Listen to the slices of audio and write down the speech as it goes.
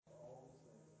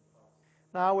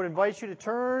Now I would invite you to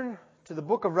turn to the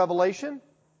book of Revelation.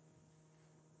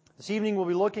 This evening we'll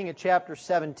be looking at chapter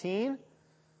 17.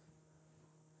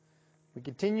 We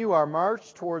continue our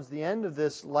march towards the end of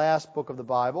this last book of the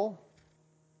Bible.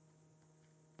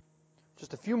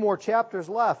 Just a few more chapters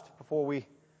left before we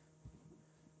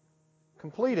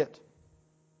complete it.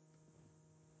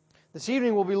 This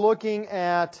evening we'll be looking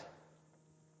at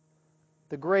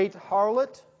the great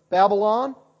harlot,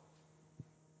 Babylon.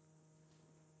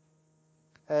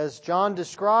 As John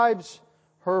describes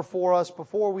her for us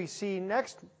before we see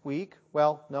next week,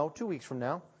 2 weeks from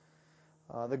now,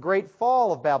 the great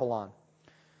fall of Babylon.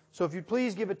 So if you'd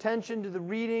please give attention to the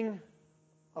reading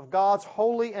of God's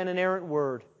holy and inerrant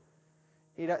Word.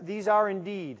 These are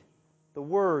indeed the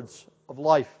words of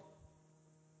life.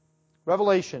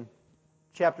 Revelation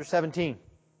chapter 17.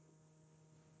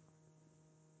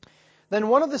 Then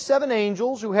one of the seven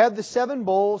angels who had the seven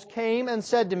bowls came and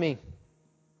said to me,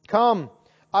 "Come,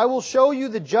 I will show you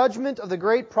the judgment of the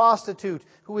great prostitute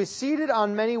who is seated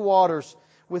on many waters,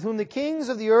 with whom the kings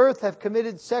of the earth have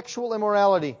committed sexual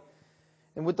immorality,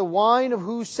 and with the wine of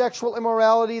whose sexual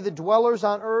immorality the dwellers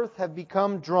on earth have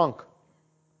become drunk."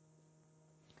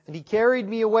 And he carried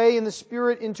me away in the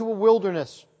Spirit into a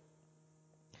wilderness.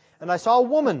 And I saw a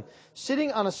woman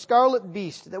sitting on a scarlet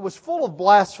beast that was full of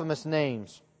blasphemous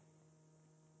names.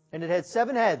 And it had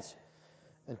 7 heads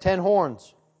and 10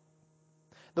 horns.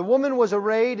 The woman was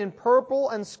arrayed in purple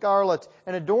and scarlet,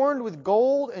 and adorned with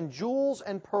gold and jewels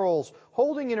and pearls,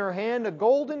 holding in her hand a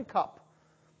golden cup,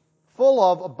 full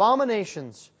of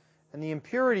abominations and the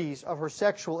impurities of her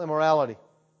sexual immorality.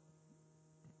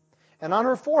 And on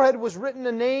her forehead was written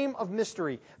a name of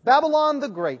mystery, Babylon the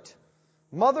Great,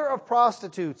 mother of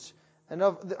prostitutes and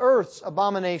of the earth's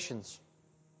abominations.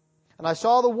 And I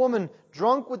saw the woman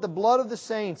drunk with the blood of the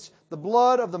saints, the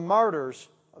blood of the martyrs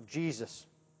of Jesus.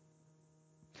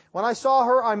 When I saw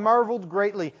her, I marveled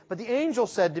greatly. But the angel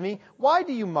said to me, "Why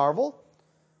do you marvel?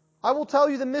 I will tell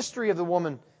you the mystery of the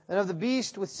woman and of the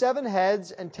beast with 7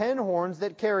 heads and 10 horns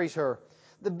that carries her.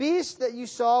 The beast that you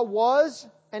saw was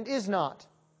and is not,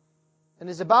 and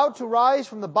is about to rise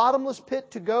from the bottomless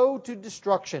pit to go to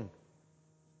destruction.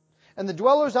 And the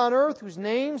dwellers on earth, whose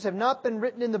names have not been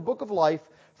written in the book of life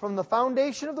from the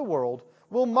foundation of the world,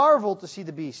 will marvel to see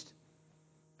the beast,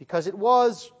 because it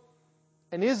was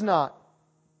and is not,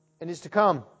 and is to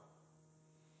come.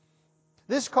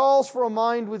 This calls for a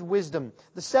mind with wisdom.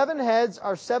 The 7 heads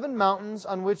are 7 mountains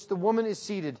on which the woman is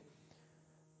seated.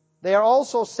 They are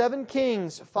also 7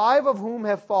 kings, 5 of whom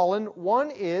have fallen. One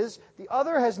is, the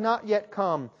other has not yet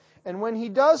come. And when he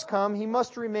does come, he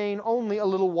must remain only a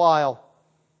little while.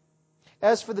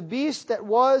 As for the beast that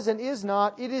was and is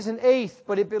not, it is an 8th,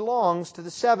 but it belongs to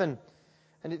the 7,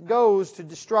 and it goes to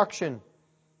destruction.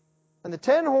 And the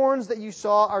 10 horns that you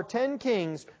saw are 10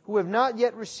 kings who have not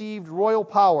yet received royal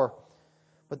power,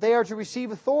 but they are to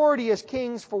receive authority as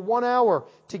kings for 1 hour,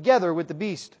 together with the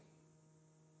beast.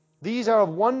 These are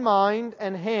of one mind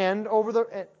and hand over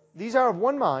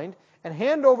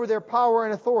their power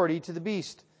and authority to the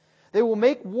beast. They will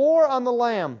make war on the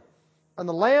Lamb, and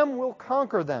the Lamb will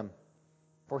conquer them,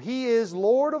 for he is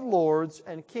Lord of lords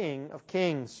and King of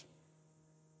kings.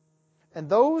 And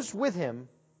those with him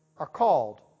are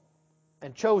called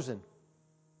and chosen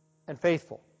and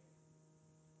faithful.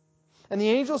 And the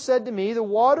angel said to me, "The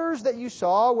waters that you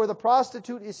saw where the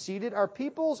prostitute is seated are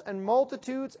peoples and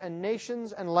multitudes and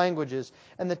nations and languages.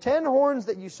 And the 10 horns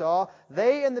that you saw,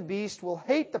 they and the beast will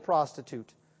hate the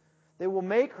prostitute. They will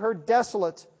make her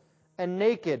desolate and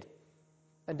naked,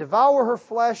 and devour her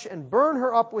flesh and burn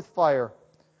her up with fire.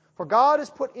 For God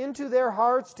has put into their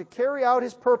hearts to carry out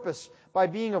His purpose by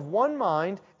being of one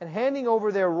mind and handing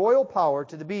over their royal power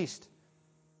to the beast,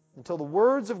 until the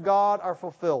words of God are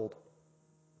fulfilled.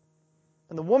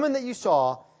 And the woman that you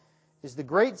saw is the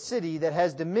great city that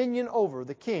has dominion over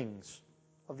the kings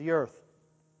of the earth."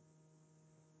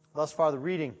 Thus far the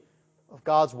reading of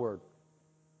God's Word.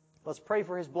 Let's pray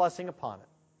for His blessing upon it.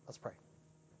 Let's pray.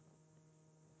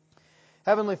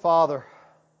 Heavenly Father,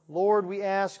 Lord, we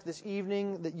ask this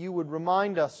evening that you would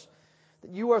remind us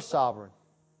that you are sovereign,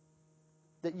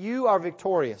 that you are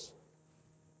victorious,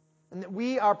 and that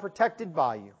we are protected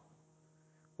by you.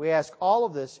 We ask all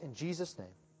of this in Jesus'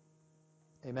 name.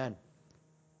 Amen.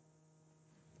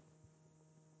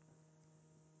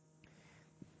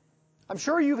 I'm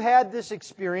sure you've had this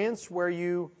experience where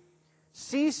you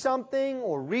see something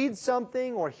or read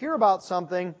something or hear about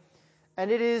something, and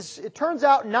it turns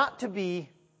out not to be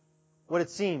what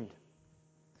it seemed.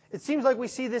 It seems like we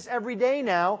see this every day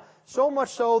now, so much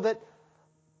so that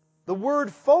the word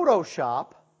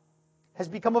Photoshop has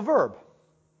become a verb.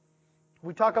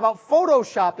 We talk about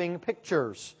photoshopping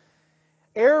pictures.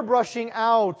 airbrushing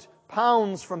out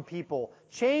pounds from people,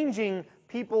 changing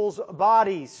people's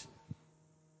bodies.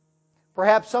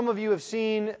 Perhaps some of you have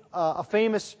seen a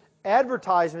famous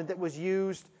advertisement that was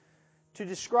used to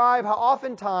describe how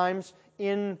oftentimes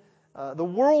in the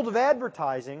world of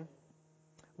advertising,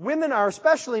 women are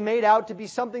especially made out to be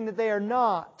something that they are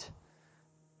not.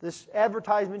 This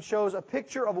advertisement shows a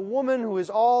picture of a woman who is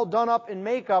all done up in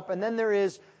makeup, and then there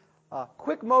is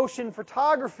quick motion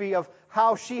photography of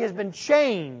how she has been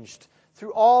changed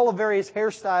through all of various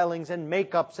hairstylings and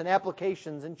makeups and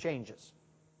applications and changes.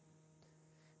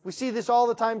 We see this all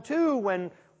the time too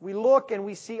when we look and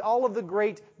we see all of the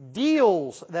great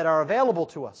deals that are available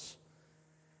to us.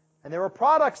 And there are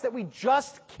products that we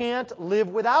just can't live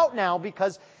without now,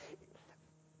 because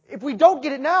if we don't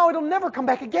get it now, it'll never come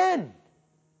back again.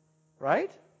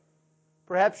 Right?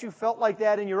 Perhaps you felt like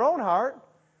that in your own heart.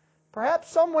 Perhaps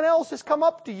someone else has come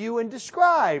up to you and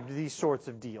described these sorts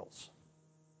of deals.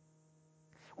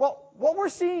 Well, what we're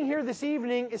seeing here this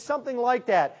evening is something like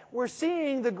that. We're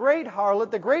seeing the great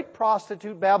harlot, the great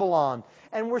prostitute Babylon,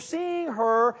 and we're seeing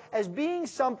her as being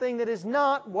something that is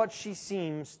not what she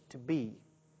seems to be.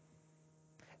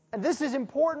 And this is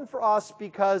important for us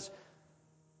because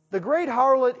the great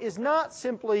harlot is not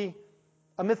simply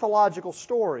a mythological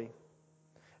story.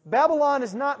 Babylon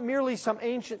is not merely some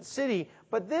ancient city,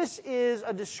 but this is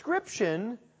a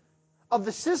description of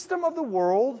the system of the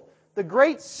world, the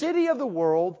great city of the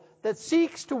world that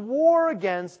seeks to war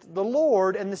against the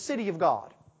Lord and the city of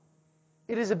God.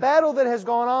 It is a battle that has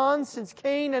gone on since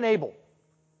Cain and Abel.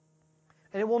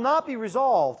 And it will not be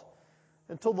resolved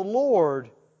until the Lord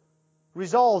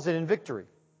resolves it in victory.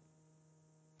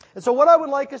 And so what I would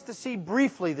like us to see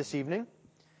briefly this evening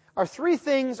are three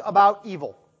things about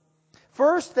evil.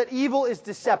 First, that evil is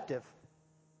deceptive.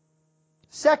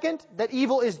 Second, that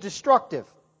evil is destructive.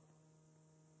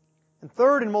 And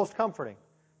third, and most comforting,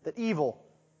 that evil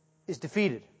is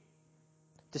defeated.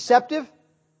 Deceptive,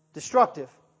 destructive,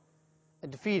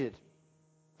 and defeated.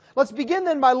 Let's begin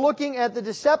then by looking at the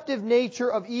deceptive nature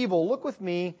of evil. Look with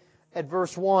me at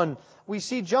verse 1. We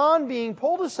see John being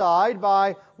pulled aside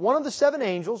by one of the seven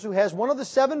angels who has one of the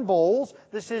seven bowls.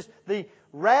 This is the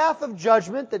wrath of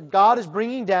judgment that God is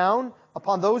bringing down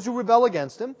upon those who rebel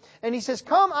against Him. And He says,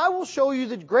 "Come, I will show you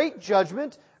the great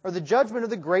judgment," or the judgment of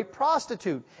the great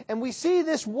prostitute. And we see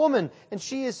this woman, and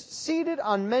she is seated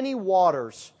on many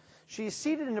waters. She is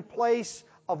seated in a place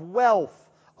of wealth,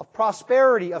 of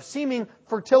prosperity, of seeming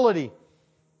fertility.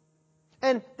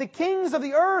 And the kings of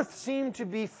the earth seem to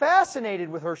be fascinated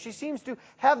with her. She seems to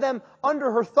have them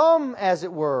under her thumb, as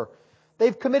it were.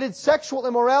 They've committed sexual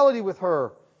immorality with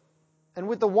her and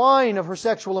with the wine of her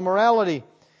sexual immorality.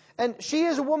 And she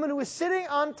is a woman who is sitting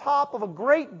on top of a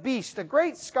great beast, a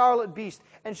great scarlet beast,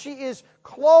 and she is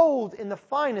clothed in the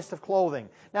finest of clothing.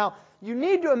 Now, you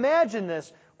need to imagine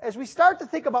this. As we start to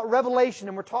think about Revelation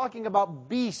and we're talking about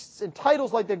beasts and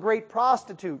titles like the great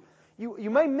prostitute, you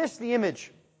may miss the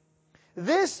image.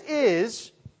 This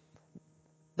is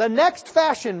the next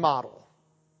fashion model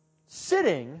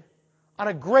sitting on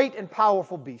a great and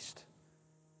powerful beast.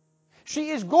 She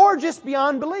is gorgeous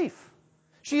beyond belief.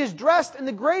 She is dressed in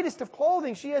the greatest of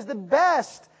clothing. She has the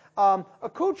best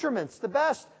accoutrements, the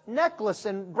best necklace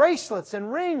and bracelets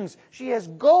and rings. She has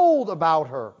gold about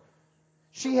her.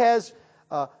 She has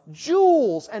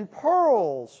jewels and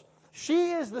pearls.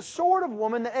 She is the sort of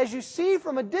woman that, as you see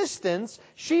from a distance,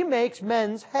 she makes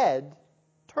men's head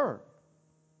turn.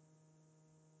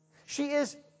 She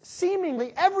is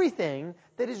seemingly everything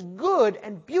that is good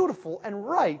and beautiful and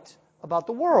right about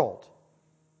the world.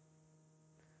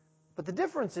 But the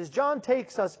difference is John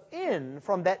takes us in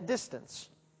from that distance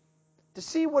to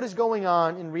see what is going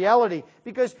on in reality.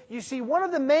 Because you see, one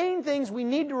of the main things we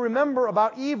need to remember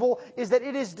about evil is that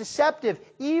it is deceptive.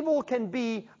 Evil can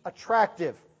be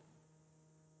attractive.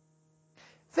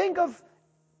 Think of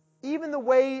even the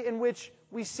way in which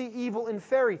we see evil in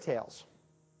fairy tales.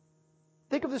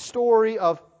 Think of the story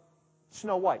of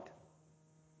Snow White.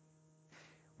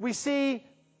 We see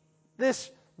this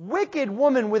wicked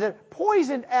woman with a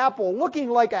poisoned apple looking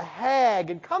like a hag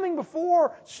and coming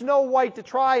before Snow White to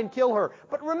try and kill her.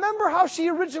 But remember how she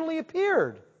originally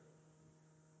appeared.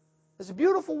 As a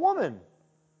beautiful woman,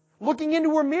 looking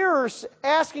into her mirror,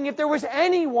 asking if there was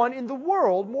anyone in the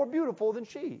world more beautiful than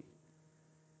she.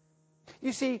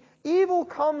 You see, evil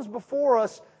comes before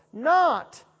us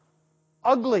not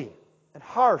ugly and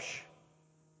harsh,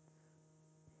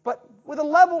 but with a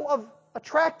level of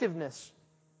attractiveness.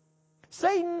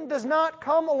 Satan does not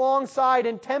come alongside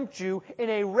and tempt you in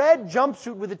a red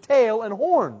jumpsuit with a tail and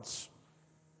horns.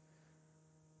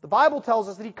 The Bible tells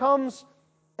us that he comes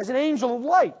as an angel of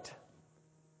light.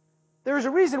 There's a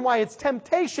reason why it's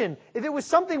temptation. If it was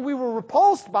something we were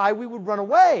repulsed by, we would run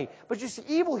away. But you see,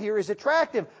 evil here is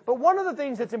attractive. But one of the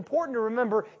things that's important to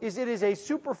remember is it is a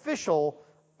superficial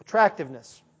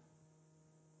attractiveness.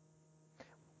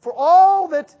 For all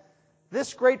that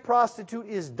this great prostitute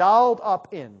is dolled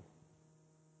up in,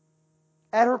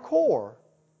 at her core,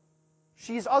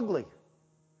 she is ugly.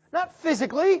 Not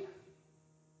physically,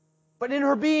 but in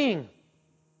her being.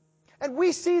 And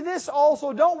we see this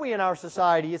also, don't we, in our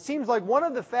society? It seems like one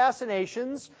of the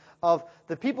fascinations of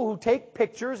the people who take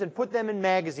pictures and put them in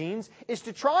magazines is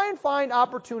to try and find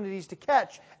opportunities to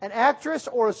catch an actress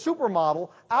or a supermodel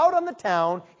out on the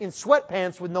town in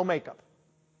sweatpants with no makeup.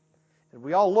 And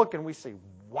we all look and we say,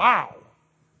 wow!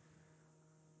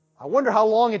 I wonder how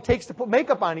long it takes to put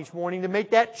makeup on each morning to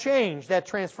make that change, that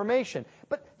transformation.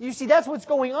 But you see, that's what's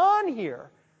going on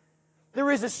here. There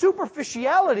is a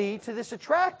superficiality to this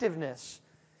attractiveness.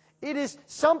 It is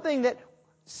something that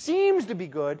seems to be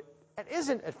good and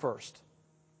isn't at first.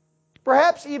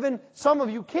 Perhaps even some of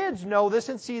you kids know this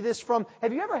and see this from,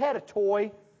 have you ever had a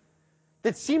toy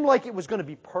that seemed like it was going to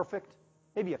be perfect?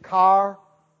 Maybe a car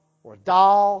or a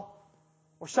doll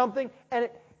or something. And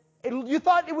you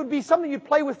thought it would be something you'd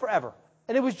play with forever.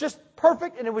 And it was just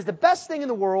perfect and it was the best thing in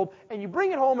the world. And you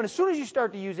bring it home and as soon as you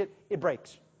start to use it, it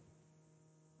breaks.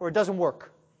 Or it doesn't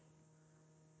work.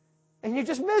 And you're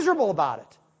just miserable about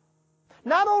it.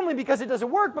 Not only because it doesn't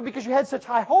work, but because you had such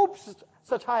high hopes,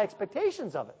 such high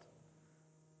expectations of it.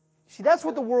 See, that's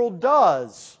what the world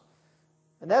does.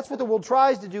 And that's what the world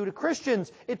tries to do to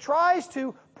Christians. It tries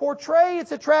to portray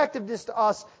its attractiveness to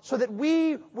us so that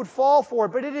we would fall for it.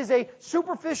 But it is a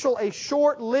superficial, a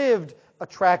short-lived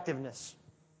attractiveness.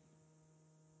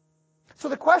 So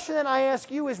the question that I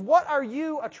ask you is, what are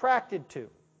you attracted to?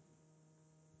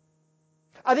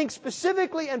 I think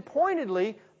specifically and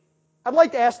pointedly, I'd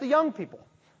like to ask the young people.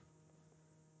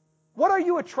 What are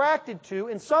you attracted to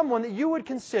in someone that you would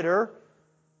consider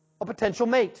a potential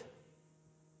mate?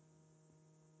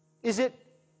 Is it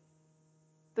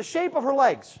the shape of her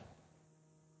legs?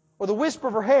 Or the wisp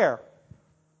of her hair?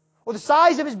 Or the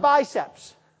size of his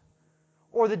biceps?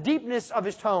 Or the deepness of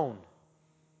his tone?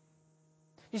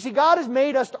 You see, God has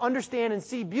made us to understand and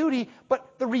see beauty,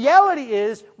 but the reality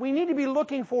is we need to be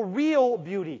looking for real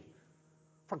beauty,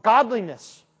 for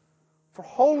godliness, for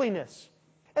holiness.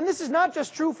 And this is not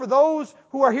just true for those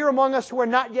who are here among us who are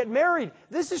not yet married.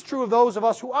 This is true of those of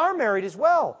us who are married as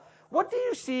well. What do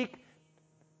you seek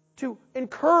to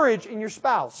encourage in your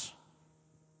spouse?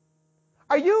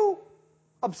 Are you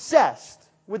obsessed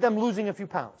with them losing a few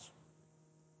pounds?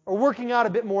 Or working out a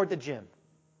bit more at the gym?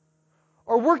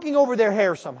 Or working over their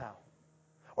hair somehow?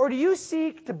 Or do you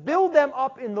seek to build them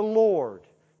up in the Lord,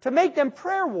 to make them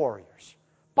prayer warriors,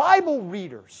 Bible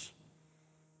readers?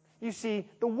 You see,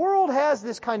 the world has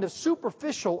this kind of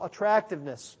superficial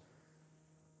attractiveness,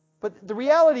 but the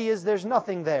reality is there's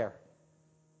nothing there.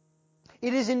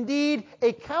 It is indeed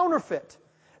a counterfeit.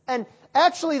 And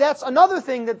actually that's another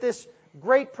thing that this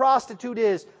great prostitute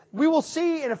is. We will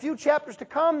see in a few chapters to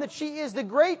come that she is the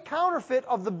great counterfeit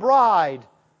of the bride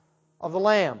of the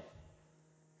Lamb.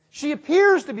 She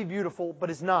appears to be beautiful, but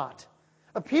is not.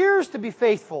 Appears to be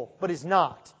faithful, but is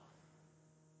not.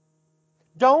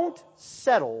 Don't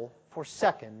settle for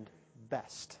second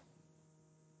best.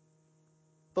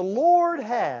 The Lord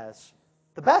has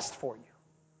the best for you.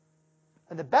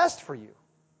 And the best for you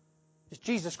is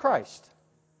Jesus Christ.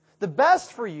 The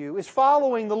best for you is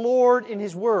following the Lord in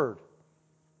His Word.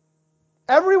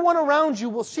 Everyone around you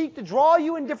will seek to draw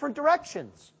you in different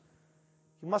directions.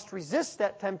 You must resist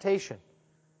that temptation.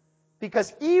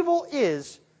 Because evil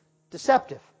is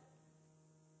deceptive.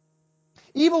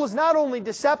 Evil is not only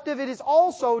deceptive, it is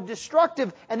also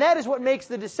destructive. And that is what makes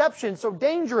the deception so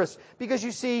dangerous. Because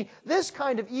you see, this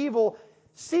kind of evil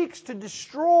seeks to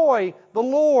destroy the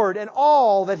Lord and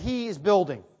all that He is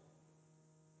building.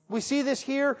 We see this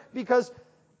here because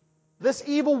this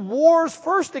evil wars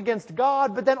first against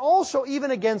God, but then also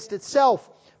even against itself.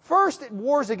 First, it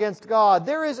wars against God.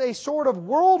 There is a sort of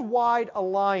worldwide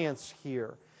alliance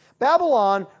here.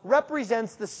 Babylon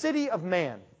represents the city of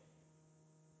man.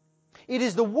 It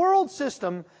is the world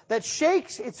system that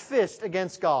shakes its fist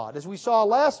against God. As we saw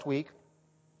last week,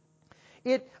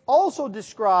 it also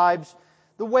describes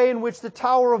the way in which the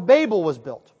Tower of Babel was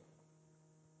built.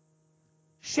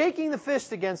 Shaking the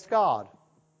fist against God.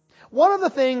 One of the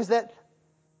things that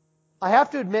I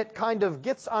have to admit kind of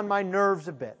gets on my nerves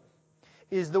a bit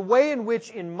is the way in which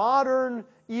in modern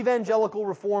evangelical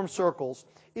reform circles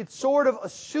it's sort of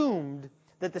assumed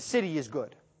that the city is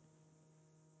good.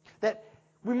 That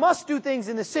we must do things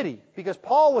in the city because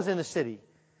Paul was in the city.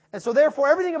 And so therefore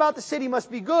everything about the city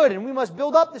must be good and we must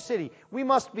build up the city. We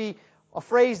must be a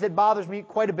phrase that bothers me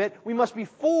quite a bit. We must be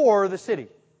for the city.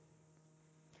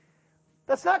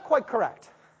 That's not quite correct.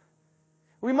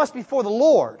 We must be for the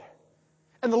Lord.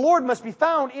 And the Lord must be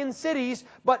found in cities,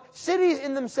 but cities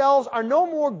in themselves are no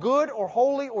more good or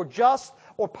holy or just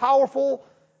or powerful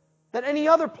than any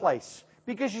other place.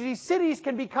 Because you see, cities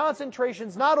can be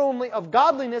concentrations not only of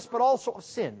godliness, but also of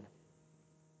sin.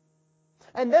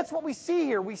 And that's what we see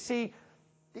here. We see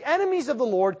the enemies of the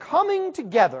Lord coming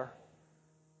together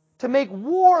to make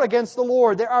war against the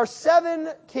Lord. There are 7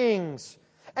 kings.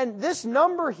 And this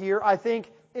number here, I think,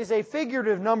 is a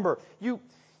figurative number. You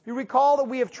recall that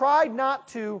we have tried not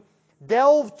to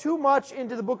delve too much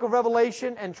into the book of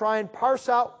Revelation and try and parse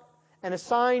out and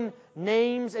assign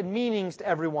names and meanings to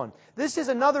everyone. This is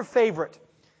another favorite.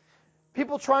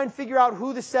 People try and figure out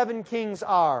who the 7 kings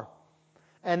are.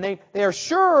 And they are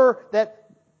sure that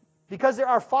because there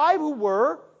are 5 who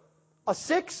were, a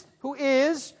 6th who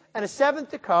is, and a 7th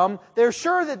to come, they're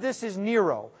sure that this is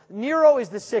Nero. Nero is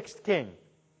the 6th king.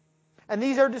 And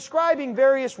these are describing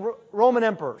various Roman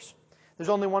emperors. There's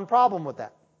only one problem with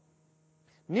that.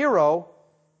 Nero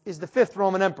is the 5th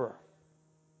Roman emperor.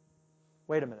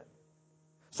 Wait a minute.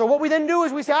 So what we then do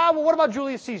is we say, well, what about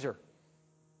Julius Caesar?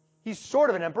 He's sort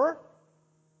of an emperor.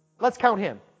 Let's count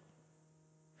him.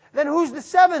 Then who's the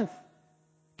 7th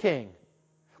king?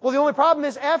 Well, the only problem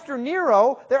is after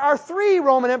Nero, there are 3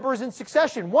 Roman emperors in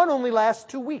succession. One only lasts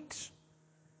 2 weeks.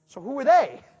 So who are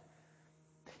they?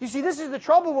 You see, this is the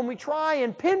trouble when we try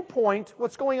and pinpoint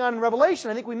what's going on in Revelation.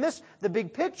 I think we miss the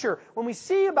big picture. When we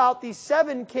see about these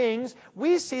 7 kings,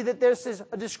 we see that this is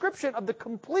a description of the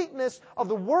completeness of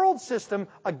the world system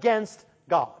against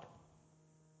God.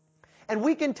 And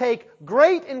we can take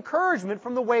great encouragement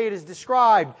from the way it is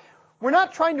described. We're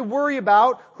not trying to worry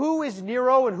about who is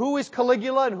Nero and who is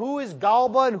Caligula and who is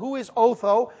Galba and who is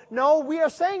Otho. No, we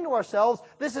are saying to ourselves,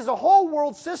 this is a whole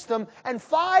world system and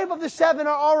 5 of the 7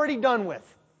 are already done with.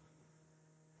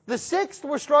 The 6th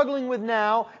we're struggling with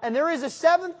now, and there is a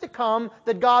 7th to come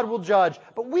that God will judge.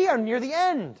 But we are near the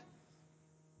end.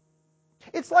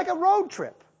 It's like a road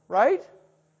trip, right?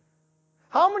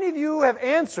 How many of you have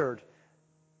answered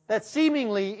that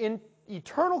seemingly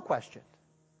eternal question?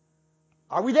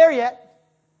 Are we there yet?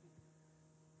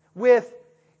 With,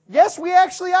 yes, we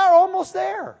actually are almost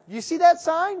there. You see that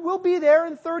sign? We'll be there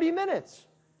in 30 minutes.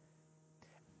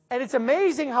 And it's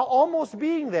amazing how almost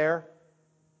being there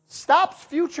stops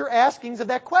future askings of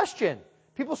that question.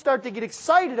 People start to get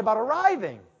excited about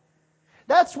arriving.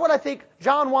 That's what I think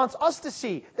John wants us to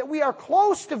see, that we are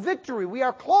close to victory, we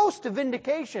are close to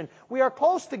vindication, we are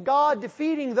close to God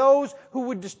defeating those who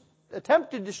would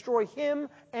attempt to destroy Him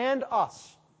and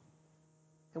us.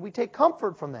 And we take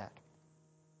comfort from that.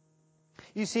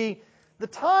 You see, the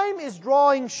time is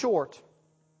drawing short.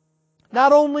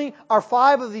 Not only are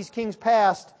 5 of these kings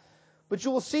past, but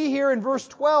you will see here in verse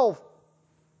 12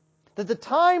 that the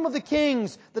time of the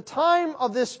kings, the time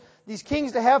of these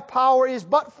kings to have power is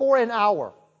but for an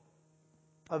hour.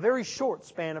 A very short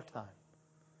span of time.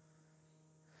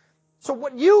 So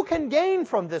what you can gain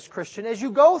from this, Christian, as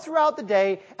you go throughout the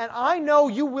day, and I know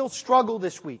you will struggle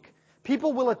this week.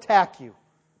 People will attack you.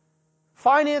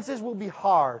 Finances will be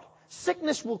hard.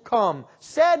 Sickness will come.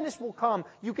 Sadness will come.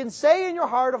 You can say in your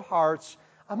heart of hearts,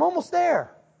 I'm almost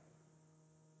there.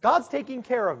 God's taking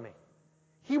care of me.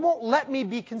 He won't let me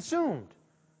be consumed.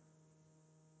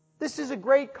 This is a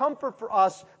great comfort for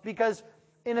us because,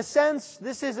 in a sense,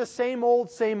 this is a same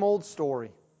old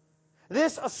story.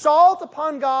 This assault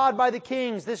upon God by the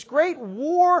kings, this great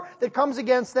war that comes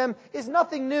against them, is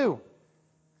nothing new.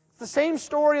 It's the same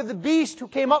story of the beast who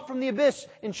came up from the abyss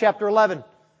in chapter 11.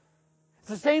 It's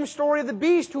the same story of the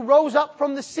beast who rose up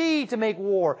from the sea to make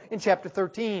war in chapter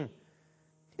 13.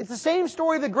 It's the same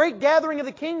story of the great gathering of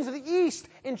the kings of the east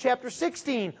in chapter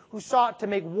 16 who sought to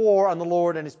make war on the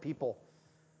Lord and His people.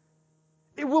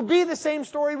 It will be the same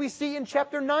story we see in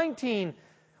chapter 19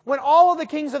 when all of the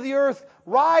kings of the earth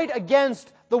ride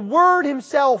against the Word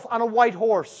Himself on a white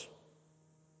horse.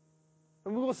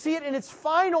 And we will see it in its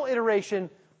final iteration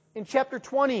in chapter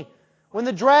 20 when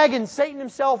the dragon, Satan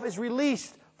himself, is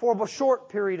released for a short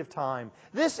period of time.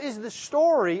 This is the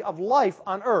story of life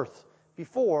on earth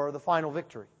before the final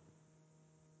victory.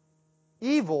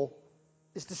 Evil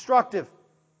is destructive,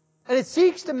 and it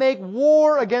seeks to make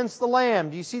war against the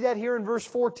Lamb. Do you see that here in verse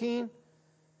 14?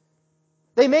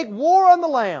 They make war on the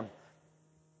Lamb,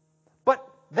 but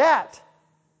that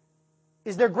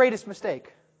is their greatest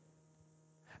mistake.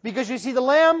 Because you see, the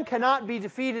Lamb cannot be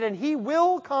defeated, and He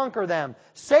will conquer them.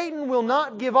 Satan will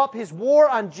not give up his war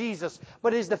on Jesus,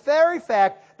 but it is the very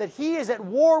fact that he is at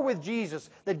war with Jesus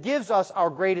that gives us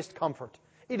our greatest comfort.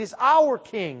 It is our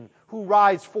King who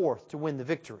rides forth to win the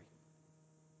victory.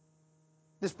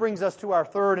 This brings us to our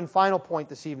third and final point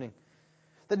this evening.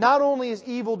 That not only is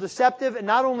evil deceptive and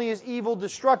not only is evil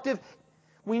destructive,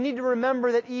 we need to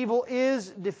remember that evil is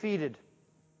defeated.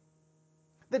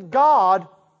 That God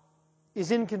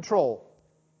is in control.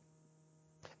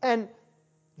 And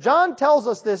John tells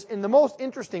us this in the most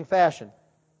interesting fashion.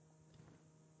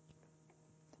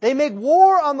 They make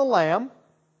war on the Lamb,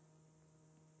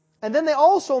 and then they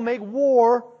also make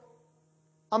war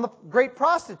on the great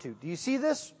prostitute. Do you see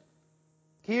this?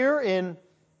 Here in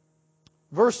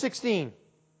verse 16.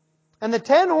 And the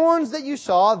 10 horns that you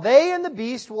saw, they and the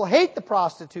beast will hate the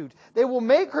prostitute. They will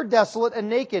make her desolate and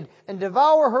naked, and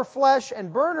devour her flesh,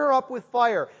 and burn her up with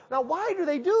fire. Now, why do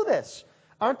they do this?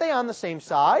 Aren't they on the same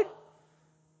side?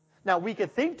 Now, we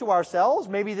could think to ourselves,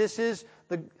 maybe this is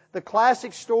the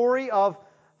classic story of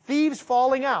thieves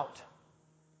falling out.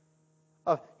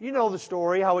 You know the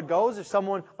story, how it goes. If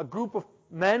a group of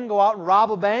men go out and rob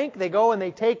a bank, they go and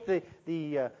they take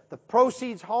the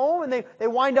proceeds home, and they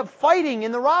wind up fighting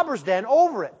in the robber's den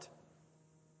over it.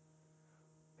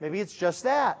 Maybe it's just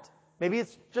that. Maybe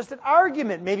it's just an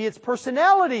argument. Maybe it's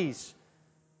personalities.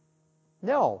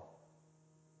 No.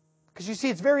 Because you see,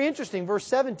 it's very interesting. Verse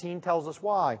 17 tells us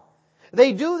why.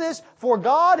 They do this for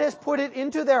God has put it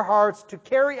into their hearts to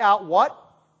carry out what?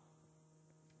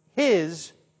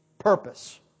 His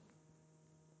purpose.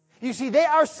 You see, they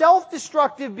are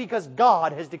self-destructive because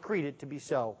God has decreed it to be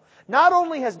so. Not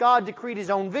only has God decreed His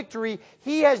own victory,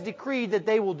 He has decreed that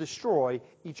they will destroy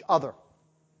each other.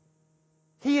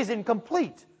 He is in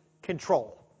complete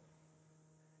control.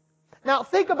 Now,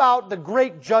 think about the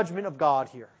great judgment of God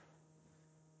here.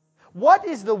 What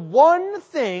is the one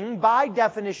thing, by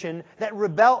definition, that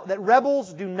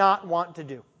rebels do not want to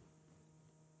do?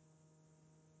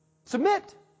 Submit.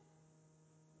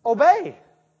 Obey.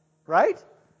 Right?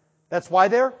 That's why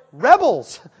they're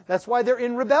rebels. That's why they're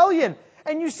in rebellion.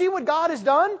 And you see what God has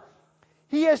done?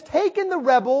 He has taken the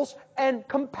rebels and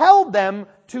compelled them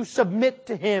to submit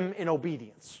to Him in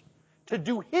obedience. To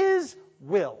do His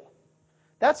will.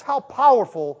 That's how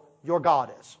powerful your God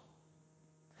is.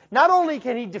 Not only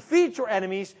can He defeat your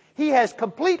enemies, He has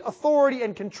complete authority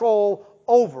and control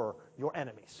over your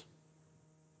enemies.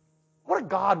 What a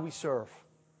God we serve.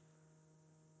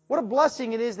 What a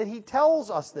blessing it is that He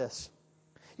tells us this.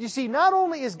 You see, not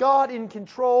only is God in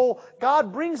control,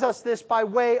 God brings us this by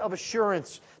way of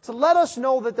assurance, to let us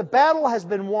know that the battle has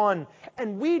been won,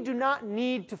 and we do not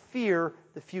need to fear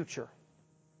the future.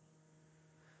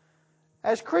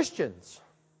 As Christians,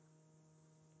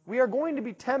 we are going to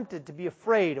be tempted to be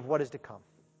afraid of what is to come,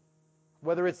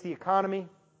 whether it's the economy,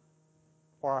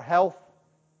 or our health,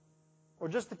 or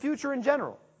just the future in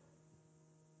general.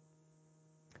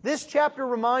 This chapter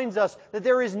reminds us that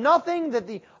there is nothing that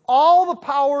all the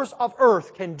powers of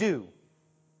earth can do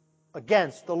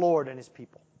against the Lord and His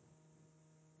people.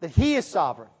 That He is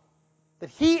sovereign,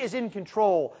 that He is in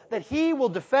control, that He will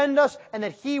defend us, and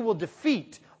that He will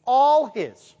defeat all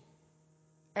His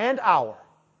and our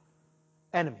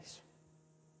enemies.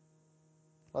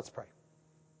 Let's pray.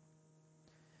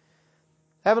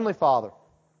 Heavenly Father,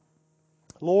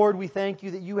 Lord, we thank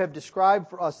You that You have described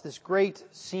for us this great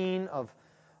scene of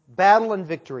battle and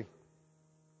victory.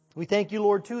 We thank You,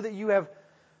 Lord, too, that You have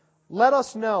let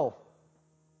us know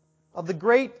of the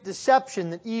great deception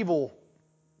that evil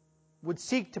would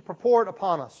seek to purport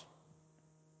upon us.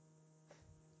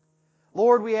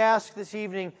 Lord, we ask this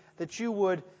evening that You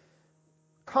would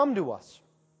come to us,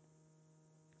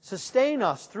 sustain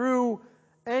us through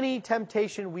any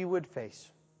temptation we would face.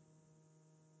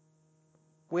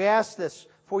 We ask this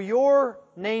for Your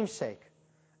name's sake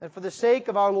and for the sake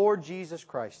of our Lord Jesus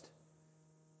Christ.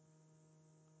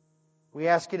 We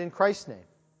ask it in Christ's name.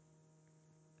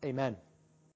 Amen.